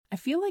I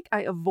feel like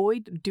I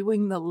avoid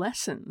doing the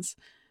lessons.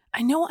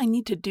 I know I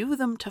need to do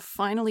them to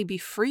finally be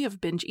free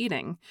of binge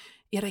eating,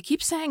 yet I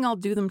keep saying I'll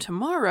do them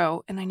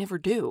tomorrow, and I never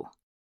do.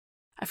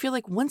 I feel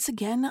like once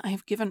again I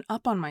have given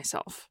up on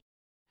myself.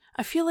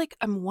 I feel like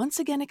I'm once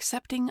again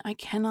accepting I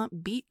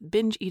cannot beat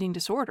binge eating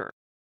disorder.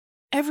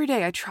 Every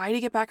day I try to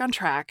get back on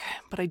track,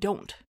 but I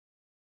don't.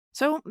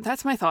 So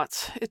that's my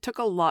thoughts. It took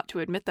a lot to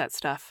admit that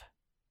stuff.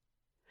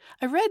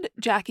 I read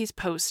Jackie's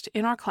post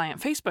in our client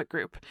Facebook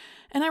group,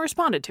 and I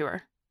responded to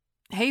her.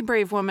 Hey,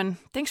 brave woman,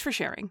 thanks for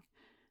sharing.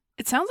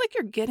 It sounds like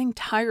you're getting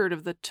tired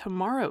of the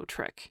tomorrow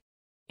trick,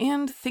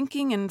 and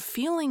thinking and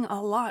feeling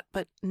a lot,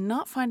 but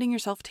not finding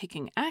yourself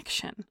taking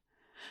action.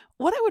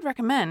 What I would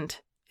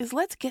recommend is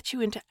let's get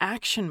you into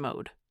action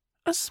mode.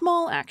 A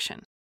small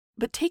action,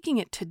 but taking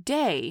it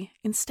today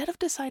instead of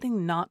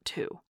deciding not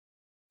to.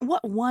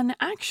 What one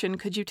action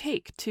could you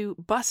take to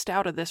bust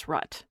out of this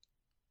rut?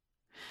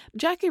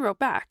 Jackie wrote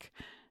back,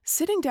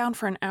 sitting down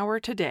for an hour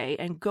today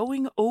and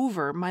going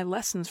over my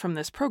lessons from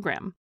this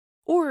program,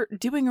 or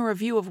doing a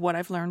review of what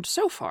I've learned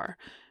so far.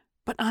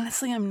 But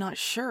honestly, I'm not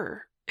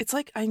sure. It's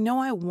like I know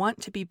I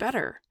want to be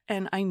better,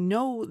 and I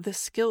know the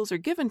skills are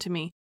given to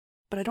me,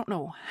 but I don't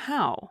know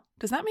how.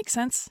 Does that make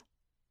sense?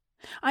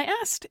 I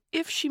asked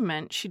if she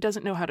meant she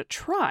doesn't know how to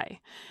try,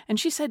 and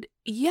she said,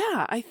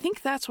 yeah, I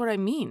think that's what I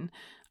mean.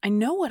 I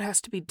know what has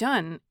to be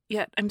done,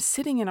 yet I'm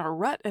sitting in a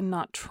rut and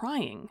not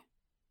trying.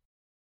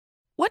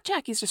 What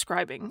Jackie's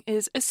describing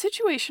is a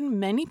situation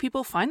many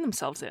people find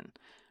themselves in,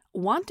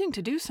 wanting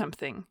to do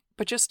something,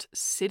 but just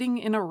sitting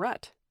in a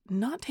rut,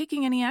 not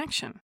taking any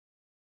action.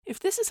 If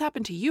this has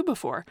happened to you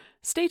before,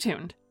 stay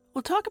tuned.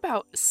 We'll talk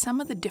about some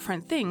of the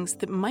different things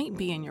that might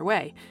be in your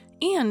way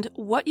and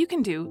what you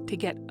can do to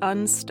get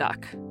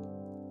unstuck.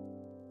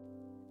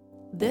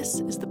 This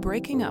is the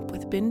Breaking Up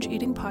with Binge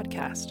Eating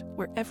podcast,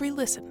 where every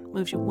listen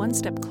moves you one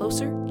step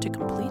closer to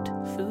complete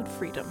food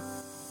freedom.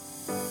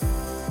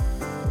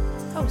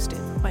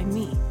 Hosted by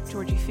me,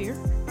 Georgie Fear,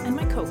 and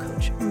my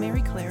co-coach,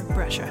 Mary Claire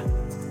Brescia.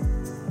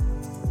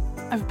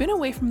 I've been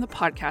away from the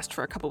podcast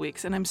for a couple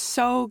weeks, and I'm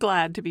so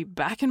glad to be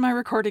back in my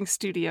recording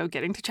studio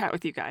getting to chat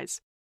with you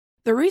guys.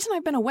 The reason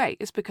I've been away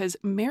is because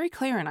Mary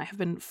Claire and I have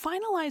been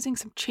finalizing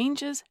some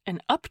changes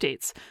and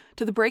updates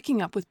to the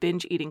Breaking Up with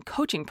Binge Eating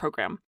coaching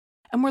program,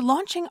 and we're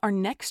launching our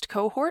next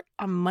cohort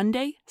on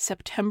Monday,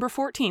 September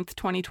 14th,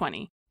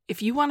 2020.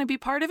 If you want to be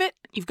part of it,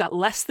 you've got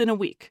less than a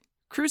week.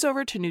 Cruise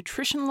over to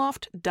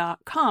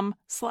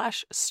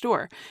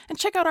nutritionloft.com/store and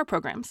check out our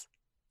programs.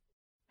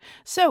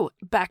 So,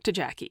 back to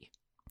Jackie.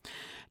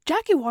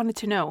 Jackie wanted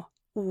to know,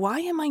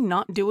 why am I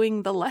not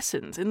doing the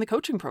lessons in the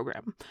coaching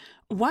program?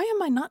 Why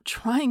am I not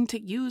trying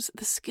to use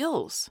the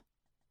skills?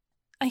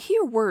 I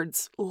hear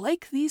words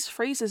like these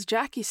phrases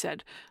Jackie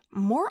said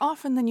more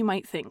often than you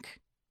might think.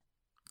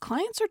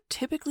 Clients are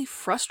typically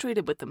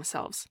frustrated with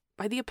themselves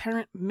by the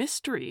apparent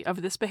mystery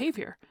of this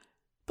behavior,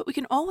 but we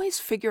can always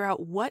figure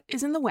out what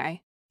is in the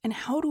way and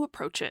how to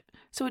approach it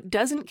so it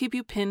doesn't keep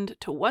you pinned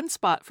to one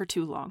spot for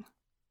too long.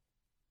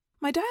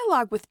 My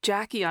dialogue with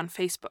Jackie on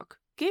Facebook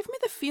gave me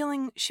the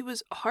feeling she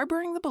was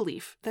harboring the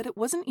belief that it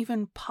wasn't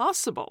even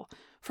possible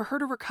for her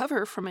to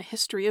recover from a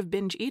history of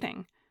binge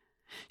eating.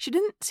 She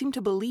didn't seem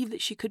to believe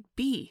that she could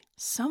be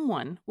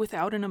someone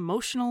without an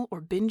emotional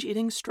or binge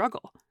eating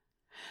struggle.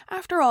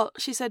 After all,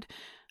 she said,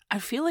 I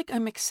feel like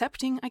I'm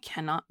accepting I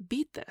cannot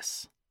beat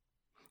this.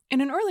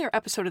 In an earlier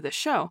episode of this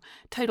show,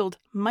 titled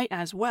Might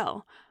As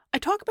Well, I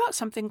talk about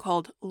something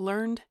called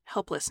learned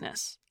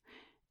helplessness.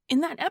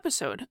 In that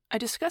episode, I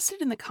discussed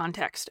it in the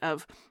context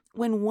of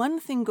when one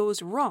thing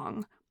goes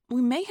wrong,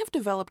 we may have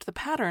developed the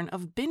pattern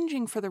of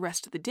binging for the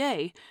rest of the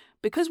day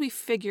because we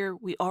figure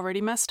we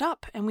already messed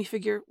up and we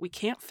figure we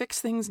can't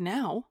fix things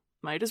now.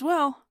 Might as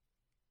well.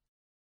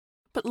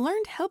 But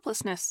learned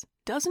helplessness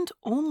doesn't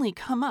only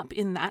come up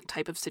in that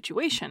type of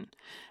situation.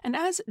 And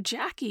as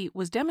Jackie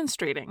was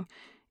demonstrating,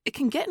 it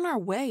can get in our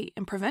way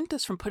and prevent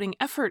us from putting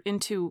effort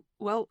into,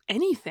 well,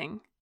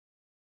 anything.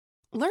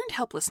 Learned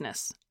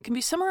helplessness can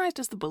be summarized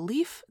as the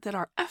belief that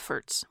our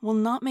efforts will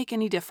not make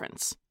any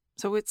difference,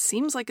 so it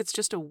seems like it's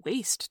just a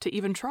waste to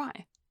even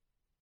try.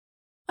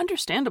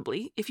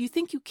 Understandably, if you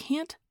think you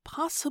can't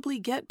possibly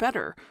get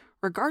better,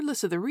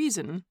 regardless of the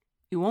reason,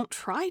 you won't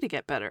try to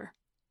get better.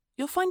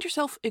 You'll find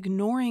yourself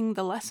ignoring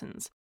the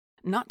lessons,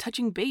 not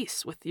touching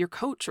base with your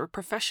coach or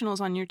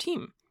professionals on your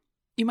team.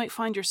 You might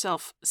find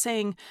yourself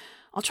saying,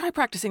 I'll try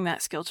practicing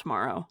that skill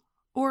tomorrow,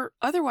 or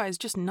otherwise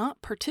just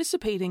not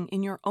participating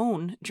in your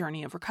own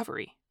journey of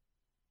recovery.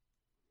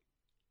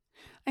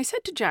 I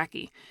said to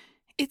Jackie,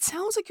 it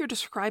sounds like you're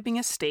describing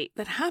a state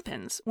that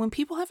happens when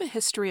people have a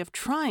history of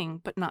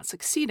trying but not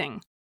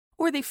succeeding,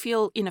 or they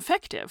feel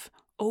ineffective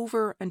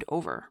over and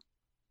over.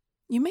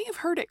 You may have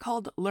heard it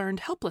called learned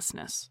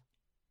helplessness.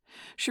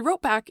 She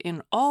wrote back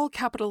in all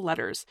capital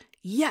letters,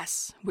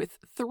 yes, with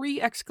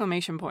 3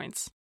 exclamation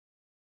points.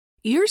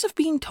 Years of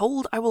being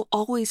told I will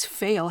always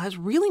fail has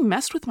really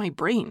messed with my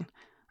brain.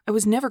 I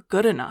was never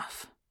good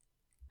enough.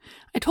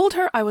 I told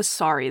her I was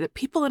sorry that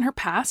people in her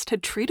past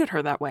had treated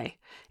her that way,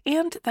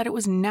 and that it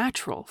was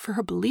natural for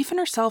her belief in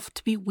herself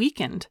to be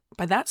weakened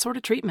by that sort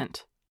of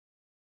treatment.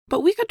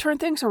 But we could turn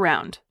things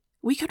around.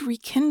 We could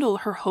rekindle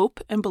her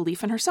hope and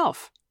belief in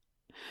herself.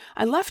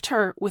 I left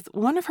her with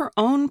one of her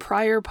own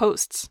prior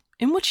posts,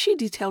 in which she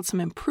detailed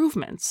some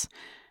improvements,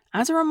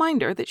 as a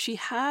reminder that she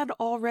had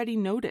already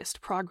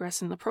noticed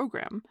progress in the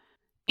program,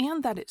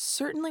 and that it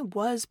certainly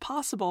was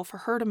possible for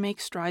her to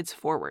make strides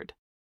forward.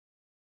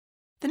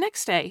 The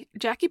next day,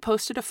 Jackie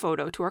posted a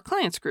photo to our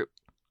clients group.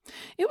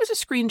 It was a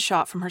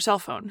screenshot from her cell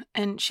phone,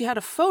 and she had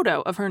a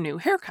photo of her new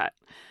haircut,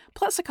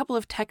 plus a couple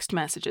of text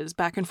messages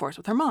back and forth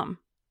with her mom.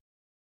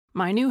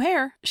 "My new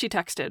hair," she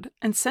texted,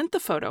 and sent the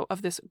photo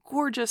of this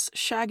gorgeous,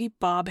 shaggy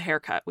bob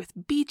haircut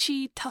with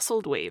beachy,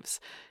 tousled waves.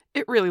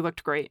 It really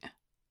looked great.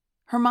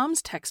 Her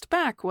mom's text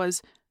back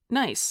was,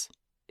 "Nice.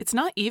 It's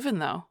not even,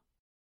 though."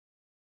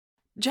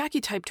 Jackie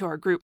typed to our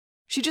group,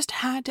 "She just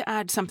had to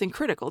add something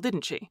critical,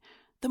 didn't she?"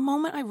 The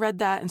moment I read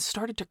that and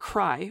started to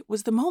cry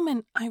was the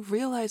moment I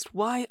realized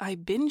why I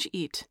binge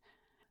eat.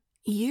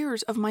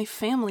 Years of my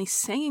family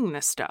saying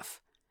this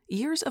stuff.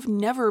 Years of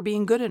never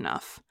being good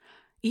enough.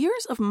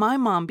 Years of my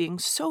mom being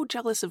so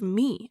jealous of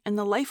me and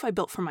the life I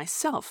built for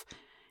myself.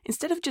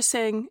 Instead of just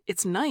saying,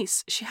 "It's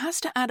nice," she has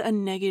to add a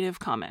negative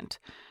comment.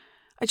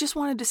 I just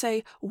wanted to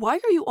say, "Why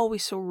are you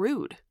always so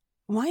rude?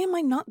 Why am I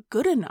not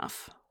good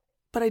enough?"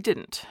 But I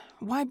didn't.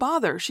 Why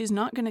bother? She's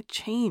not going to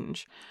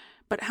change.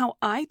 But how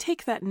I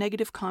take that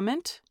negative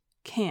comment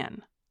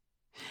can.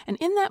 And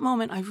in that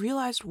moment, I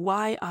realized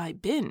why I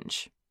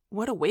binge.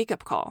 What a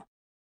wake-up call.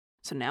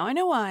 So now I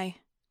know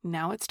why.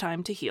 Now it's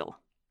time to heal.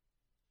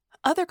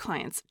 Other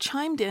clients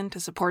chimed in to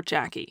support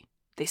Jackie.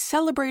 They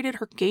celebrated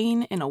her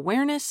gain in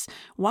awareness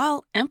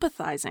while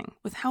empathizing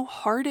with how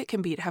hard it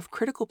can be to have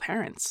critical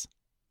parents.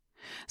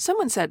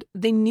 Someone said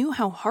they knew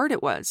how hard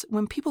it was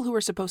when people who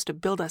were supposed to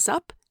build us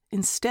up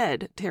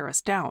instead tear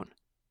us down.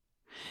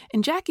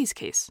 In Jackie's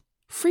case,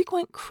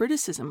 frequent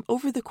criticism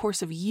over the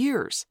course of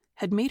years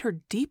had made her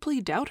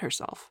deeply doubt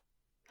herself.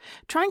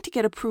 Trying to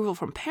get approval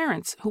from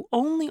parents who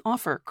only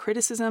offer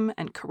criticism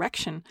and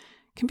correction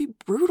can be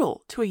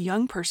brutal to a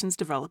young person's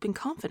developing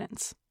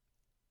confidence.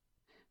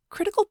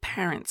 Critical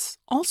parents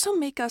also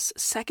make us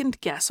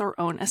second-guess our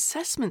own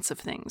assessments of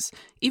things,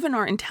 even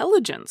our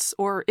intelligence,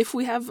 or if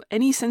we have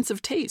any sense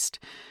of taste.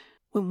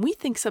 When we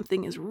think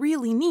something is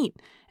really neat,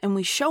 and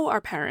we show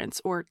our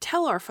parents or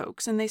tell our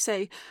folks, and they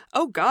say,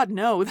 "Oh God,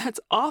 no, that's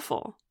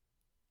awful."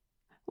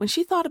 When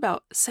she thought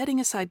about setting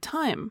aside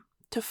time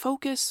to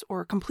focus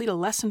or complete a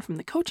lesson from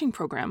the coaching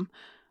program,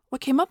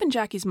 what came up in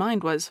Jackie's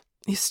mind was,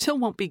 "You still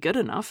won't be good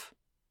enough."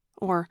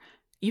 Or,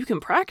 "You can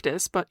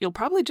practice, but you'll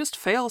probably just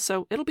fail,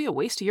 so it'll be a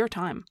waste of your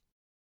time."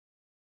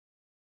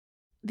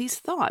 These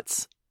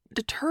thoughts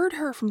deterred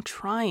her from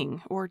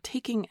trying or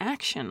taking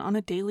action on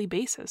a daily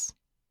basis.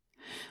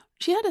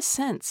 She had a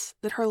sense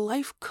that her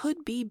life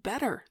could be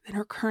better than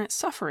her current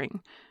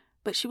suffering,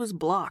 but she was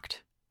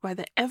blocked by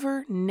the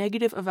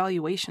ever-negative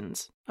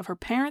evaluations of her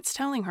parents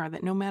telling her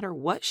that no matter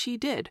what she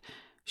did,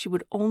 she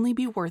would only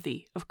be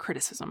worthy of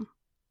criticism.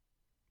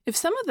 If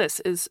some of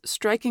this is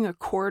striking a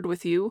chord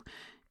with you,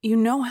 you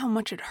know how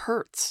much it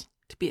hurts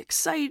to be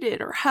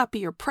excited or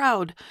happy or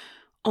proud,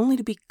 only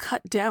to be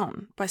cut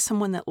down by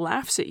someone that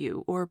laughs at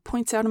you or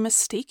points out a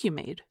mistake you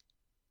made.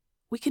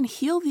 We can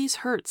heal these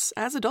hurts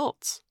as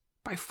adults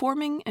by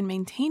forming and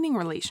maintaining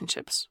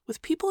relationships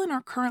with people in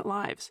our current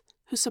lives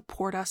who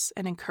support us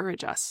and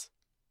encourage us.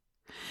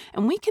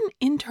 And we can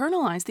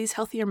internalize these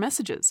healthier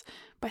messages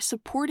by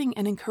supporting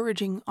and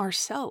encouraging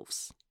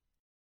ourselves.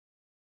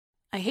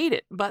 I hate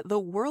it, but the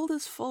world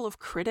is full of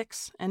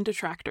critics and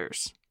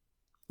detractors.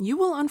 You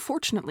will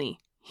unfortunately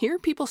hear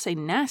people say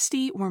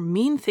nasty or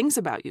mean things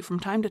about you from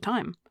time to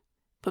time,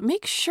 but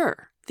make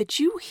sure that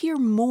you hear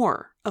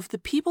more of the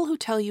people who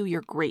tell you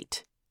you're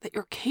great, that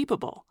you're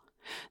capable,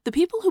 the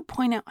people who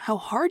point out how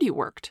hard you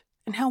worked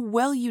and how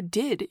well you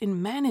did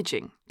in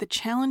managing the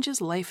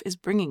challenges life is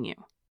bringing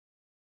you.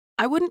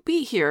 I wouldn't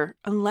be here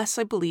unless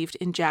I believed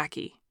in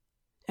Jackie,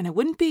 and I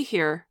wouldn't be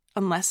here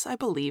unless I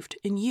believed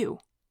in you.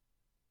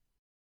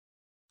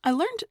 I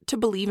learned to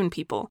believe in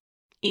people,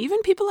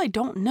 even people I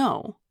don't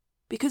know,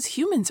 because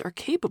humans are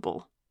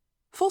capable.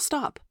 Full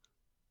stop.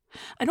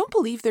 I don't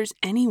believe there's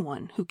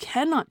anyone who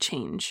cannot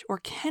change or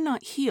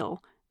cannot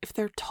heal if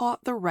they're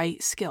taught the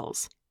right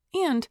skills,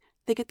 and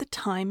they get the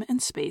time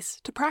and space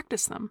to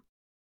practice them.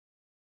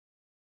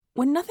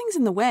 When nothing's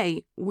in the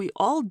way, we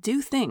all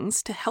do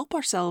things to help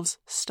ourselves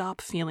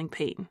stop feeling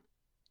pain.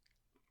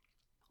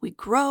 We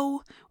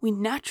grow, we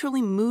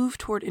naturally move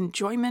toward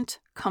enjoyment,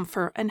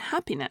 comfort, and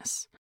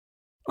happiness.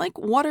 Like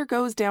water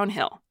goes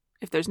downhill.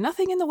 If there's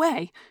nothing in the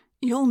way,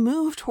 you'll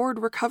move toward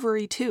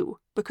recovery too,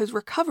 because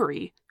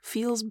recovery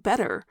feels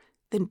better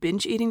than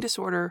binge eating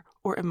disorder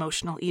or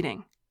emotional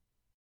eating.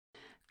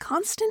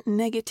 Constant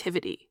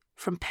negativity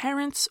from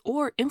parents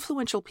or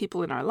influential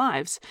people in our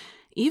lives,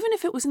 even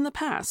if it was in the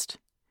past,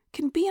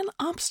 can be an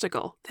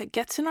obstacle that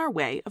gets in our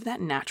way of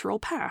that natural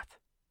path.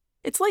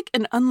 It's like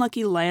an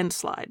unlucky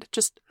landslide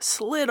just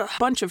slid a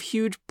bunch of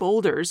huge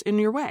boulders in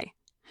your way,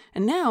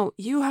 and now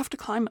you have to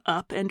climb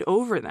up and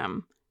over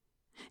them.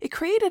 It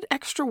created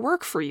extra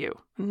work for you,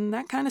 and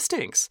that kind of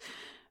stinks,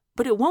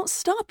 but it won't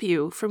stop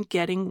you from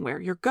getting where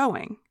you're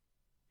going.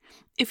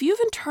 If you've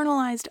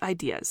internalized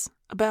ideas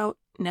about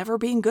never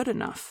being good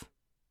enough,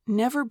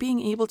 never being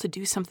able to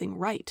do something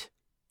right,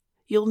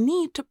 you'll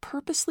need to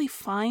purposely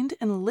find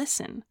and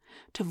listen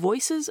to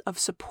voices of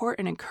support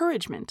and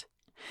encouragement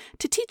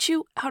to teach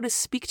you how to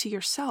speak to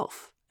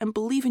yourself and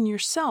believe in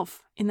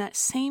yourself in that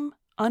same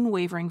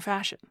unwavering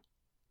fashion.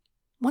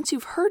 Once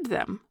you've heard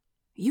them,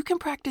 you can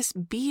practice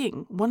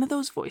being one of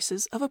those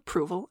voices of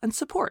approval and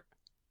support.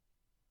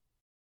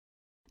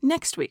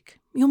 Next week,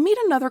 you'll meet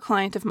another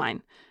client of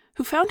mine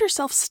who found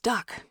herself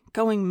stuck,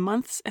 going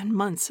months and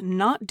months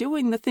not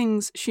doing the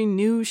things she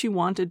knew she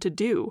wanted to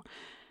do.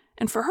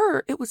 And for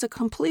her, it was a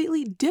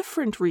completely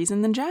different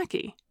reason than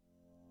Jackie.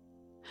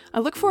 I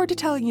look forward to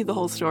telling you the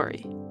whole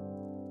story.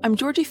 I'm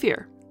Georgie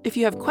Fear. If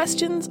you have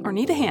questions or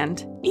need a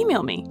hand,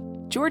 email me,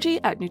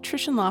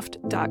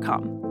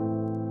 georgie@nutritionloft.com.